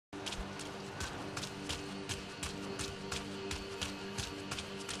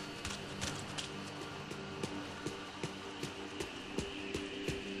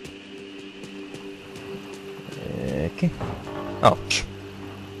Oh,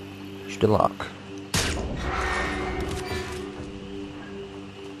 still lock.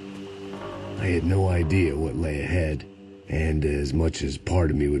 I had no idea what lay ahead, and as much as part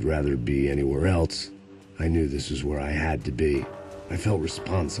of me would rather be anywhere else, I knew this was where I had to be. I felt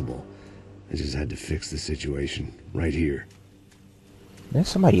responsible. I just had to fix the situation, right here. There's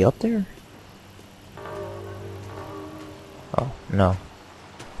somebody up there? Oh, no.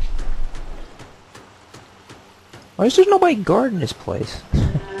 Why is there nobody guarding this place?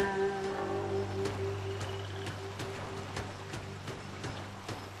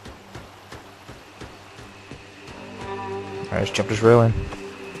 Alright, let's jump this railing.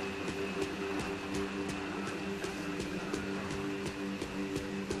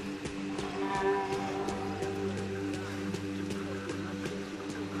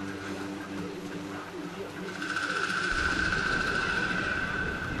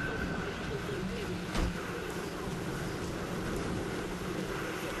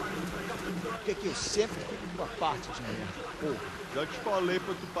 Que eu sempre fico com a parte de merda. Porra. Já te falei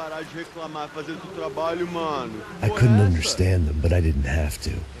pra tu parar de reclamar, fazer teu trabalho, mano. I couldn't understand them, but I didn't have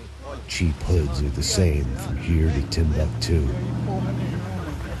to. Cheap hoods are the same from here to Timbuktu.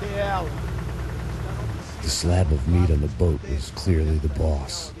 The slab of meat on the boat was clearly the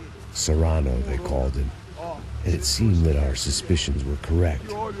boss. Serrano, they called him. And it seemed that our suspicions were correct.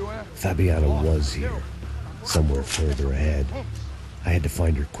 Fabianna was here, somewhere further ahead. I had to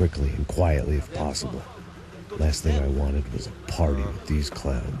find her quickly and quietly if possible. Last thing I wanted was a party with these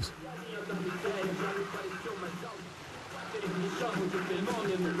clowns.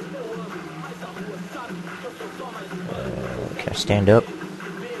 Can I stand up?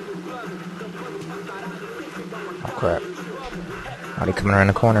 Oh crap. Are they coming around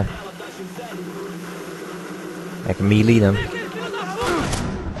the corner? I can melee them.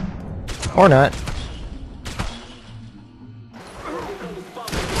 Or not.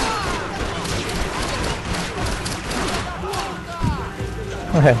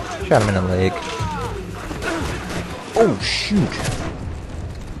 Okay, shot him in the leg. Oh shoot!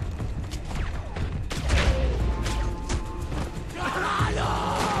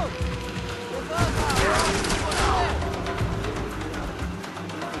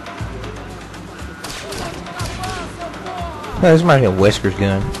 This might be a Wesker's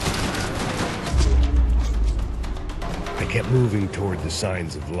gun. I kept moving toward the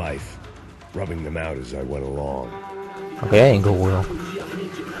signs of life, rubbing them out as I went along. Okay, that ain't go well.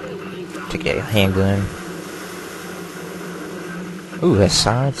 Take that handgun. Ooh, that's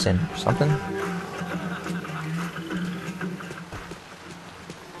sights and something.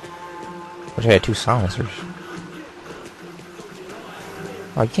 Wish I had 2 silencers.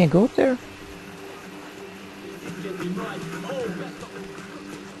 Oh, you can't go up there?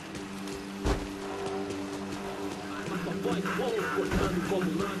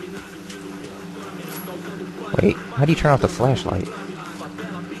 Wait, how do you turn off the flashlight?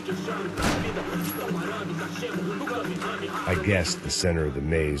 I guessed the center of the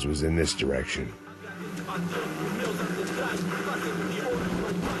maze was in this direction.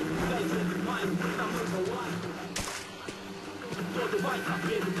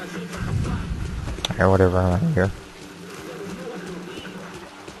 Or whatever around here.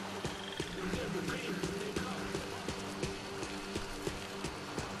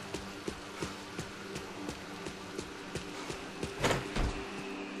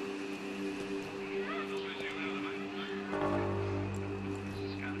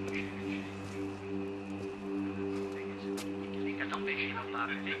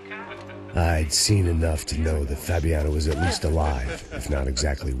 I'd seen enough to know that Fabianna was at least alive, if not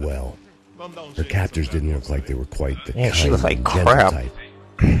exactly well. Her captors didn't look like they were quite the Yeah, she kind looked like and gentle crap. type.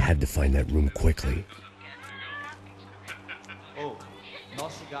 I had to find that room quickly. Ô,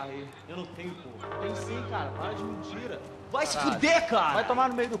 nossa cigarro aí. Eu não tenho, pô. Tem sim, cara. Para de mentira. Vai se fuder, cara. Vai tomar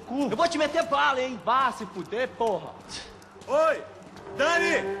no meio do cu. Eu vou te meter bala, hein. Vá se fuder, porra. Oi,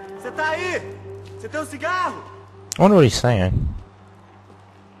 Dani, você tá aí? Você tem um cigarro? I wonder what he's saying.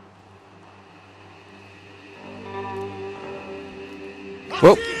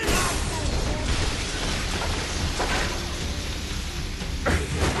 Whoa.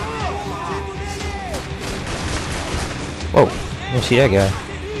 Whoa, let me see that guy.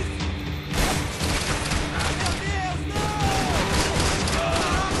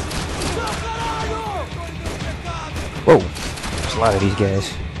 Whoa, there's a lot of these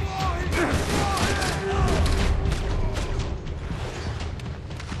guys.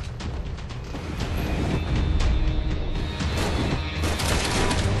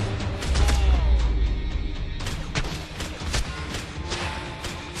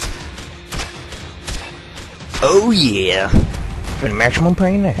 Oh yeah! In maximum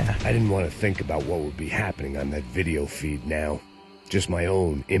pain now. I didn't want to think about what would be happening on that video feed now. Just my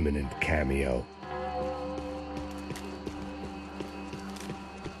own imminent cameo.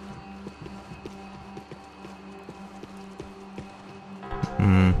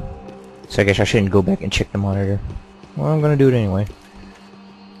 So I guess I shouldn't go back and check the monitor. Well, I'm gonna do it anyway.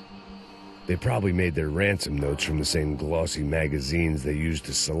 They probably made their ransom notes from the same glossy magazines they used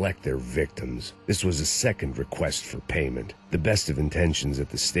to select their victims. This was a second request for payment. The best of intentions at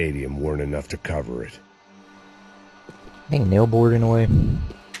the stadium weren't enough to cover it. I think nail board in a way.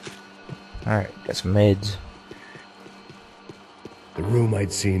 Alright, got some meds. The room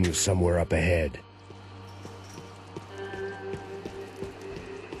I'd seen was somewhere up ahead.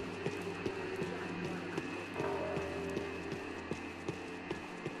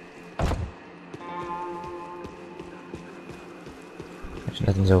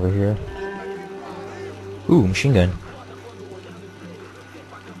 Nothing's over here. Ooh, machine gun.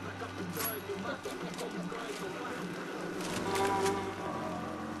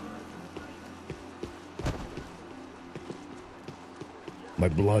 My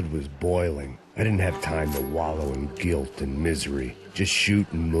blood was boiling. I didn't have time to wallow in guilt and misery. Just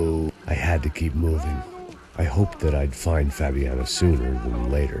shoot and move. I had to keep moving. I hoped that I'd find Fabianna sooner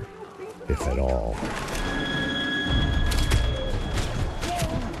than later, if at all.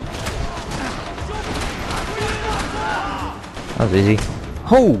 That was easy.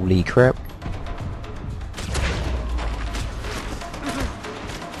 Holy crap.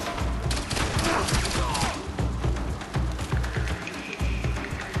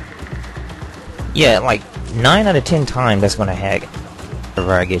 Yeah, like 9 out of 10 times that's gonna hack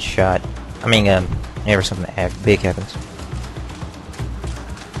whenever I get shot. I mean, whenever something big happens.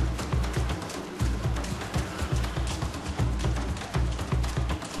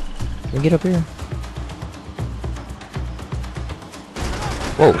 Can we get up here?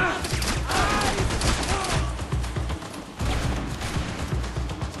 Whoa.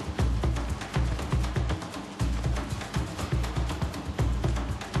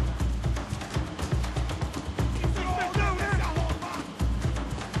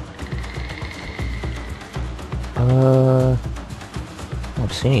 I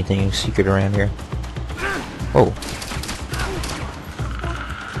don't see anything secret around here. Whoa.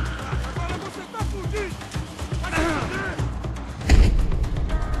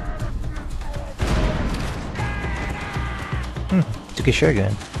 Took a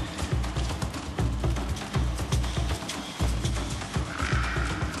shotgun.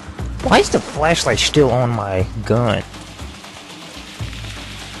 Why is the flashlight still on my gun?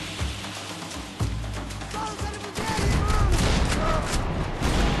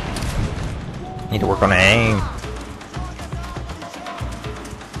 Need to work on the aim.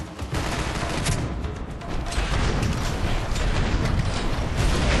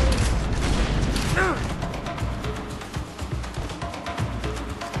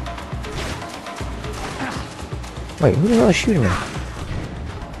 Wait, who the hell is shooting me?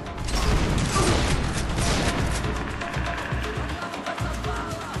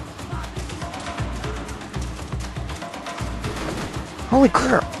 Holy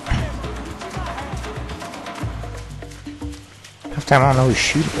crap! Half time I don't know who's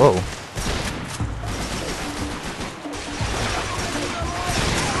shooting. Whoa.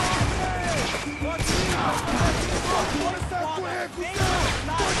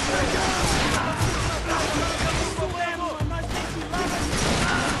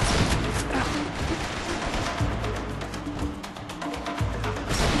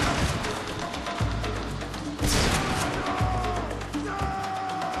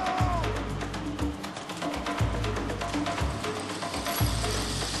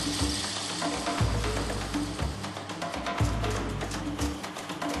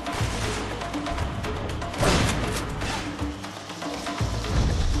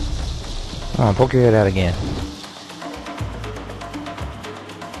 Come on, poke your head out again.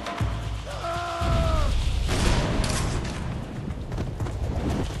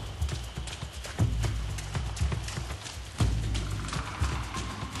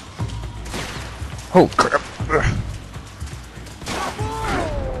 Oh crap!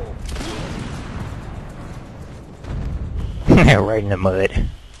 Right in the mud.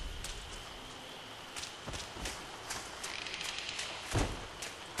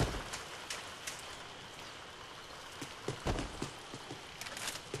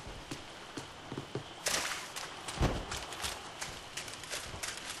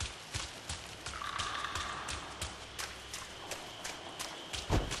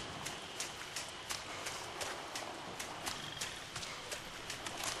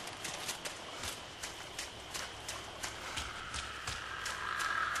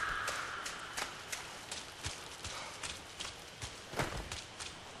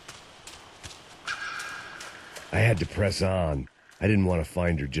 had to press on. I didn't want to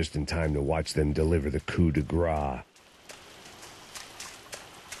find her just in time to watch them deliver the coup de grace.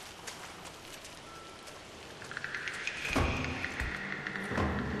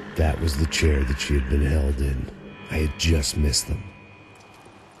 That was the chair that she had been held in. I had just missed them.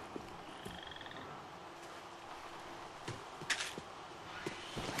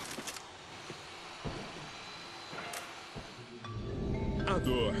 A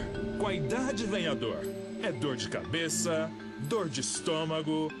dor. Com a idade vem a dor. É dor de cabeça, dor de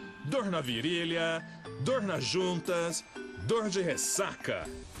estômago, dor na virilha, dor nas juntas, dor de ressaca.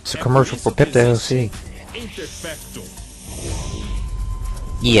 It's a commercial for Pep DLC. Interfectum.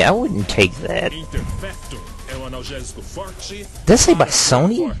 Yeah, I wouldn't take that. Interfectum é um analgésico forte. Does it say by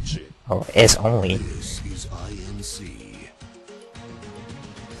Sony? Oh, S only. This is INC.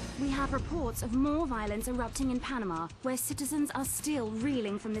 We have reports of more violence erupting in Panama, where citizens are still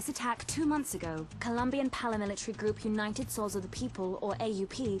reeling from this attack 2 months ago. Colombian paramilitary group United Souls of the People, or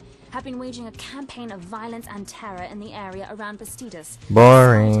AUP, have been waging a campaign of violence and terror in the area around Bastidas.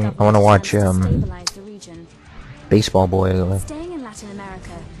 Boring. I want to watch Stabilize the region. Baseball Boy. Staying in Latin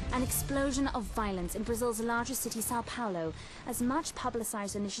America, an explosion of violence in Brazil's largest city, Sao Paulo, as much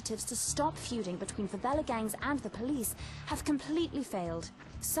publicized initiatives to stop feuding between favela gangs and the police have completely failed.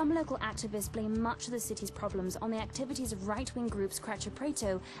 Some local activists blame much of the city's problems on the activities of right-wing groups Cracha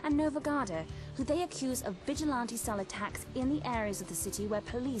Preto and Nova Garda, who they accuse of vigilante-style attacks in the areas of the city where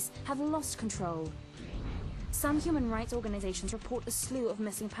police have lost control. Some human rights organizations report a slew of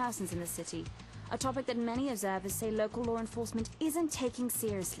missing persons in the city, a topic that many observers say local law enforcement isn't taking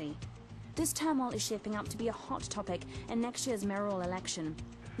seriously. This turmoil is shaping up to be a hot topic in next year's mayoral election.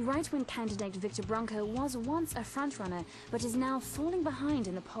 Right-wing candidate Victor Branco was once a frontrunner, but is now falling behind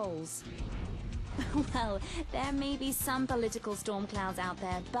in the polls. Well, there may be some political storm clouds out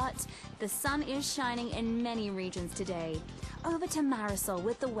there, but the sun is shining in many regions today. Over to Marisol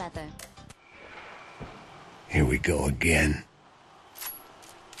with the weather. Here we go again.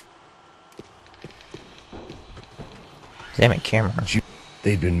 Damn it, camera.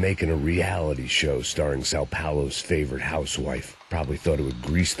 They'd been making a reality show starring Sao Paulo's favorite housewife. Probably thought it would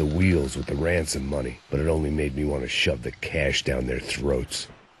grease the wheels with the ransom money, but it only made me want to shove the cash down their throats.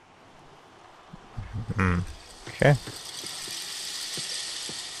 Okay.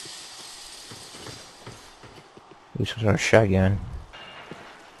 Use our shotgun.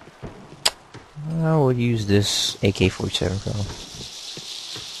 I would use this AK-47 though.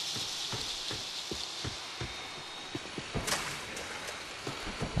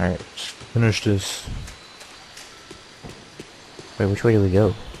 Alright, let's finish this. Wait, which way do we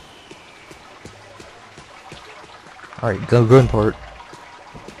go? Alright, gun part.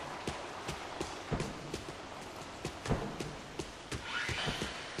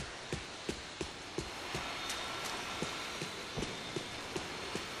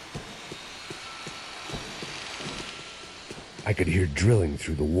 I could hear drilling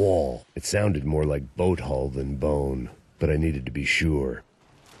through the wall. It sounded more like boat hull than bone, but I needed to be sure.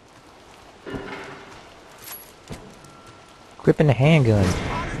 Gripping the handgun.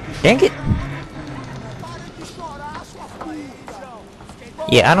 Dang it!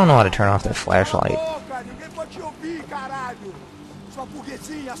 Yeah, I don't know how to turn off that flashlight.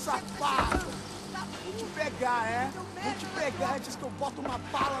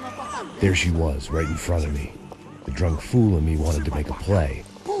 There she was, right in front of me. The drunk fool in me wanted to make a play.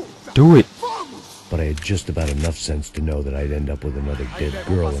 Do it! But I had just about enough sense to know that I'd end up with another dead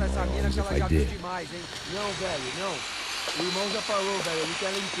girl in my arms if I did. O irmão já falou, velho, ele quer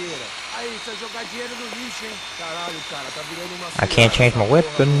ela inteira. Aí, você vai jogar dinheiro no lixo, hein? Caralho, cara, tá virando uma... I can't change my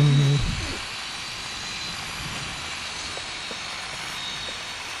weapon.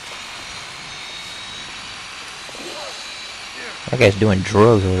 That guy's doing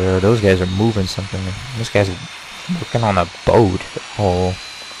drugs over there. Those guys are moving something. This guy's working on a boat. Oh.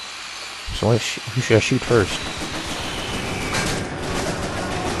 So who should I shoot first?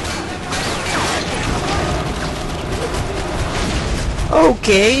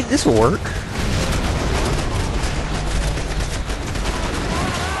 Okay, this will work.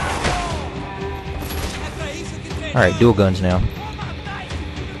 Alright, dual guns now.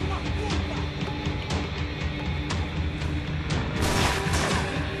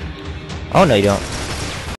 Oh, no you don't.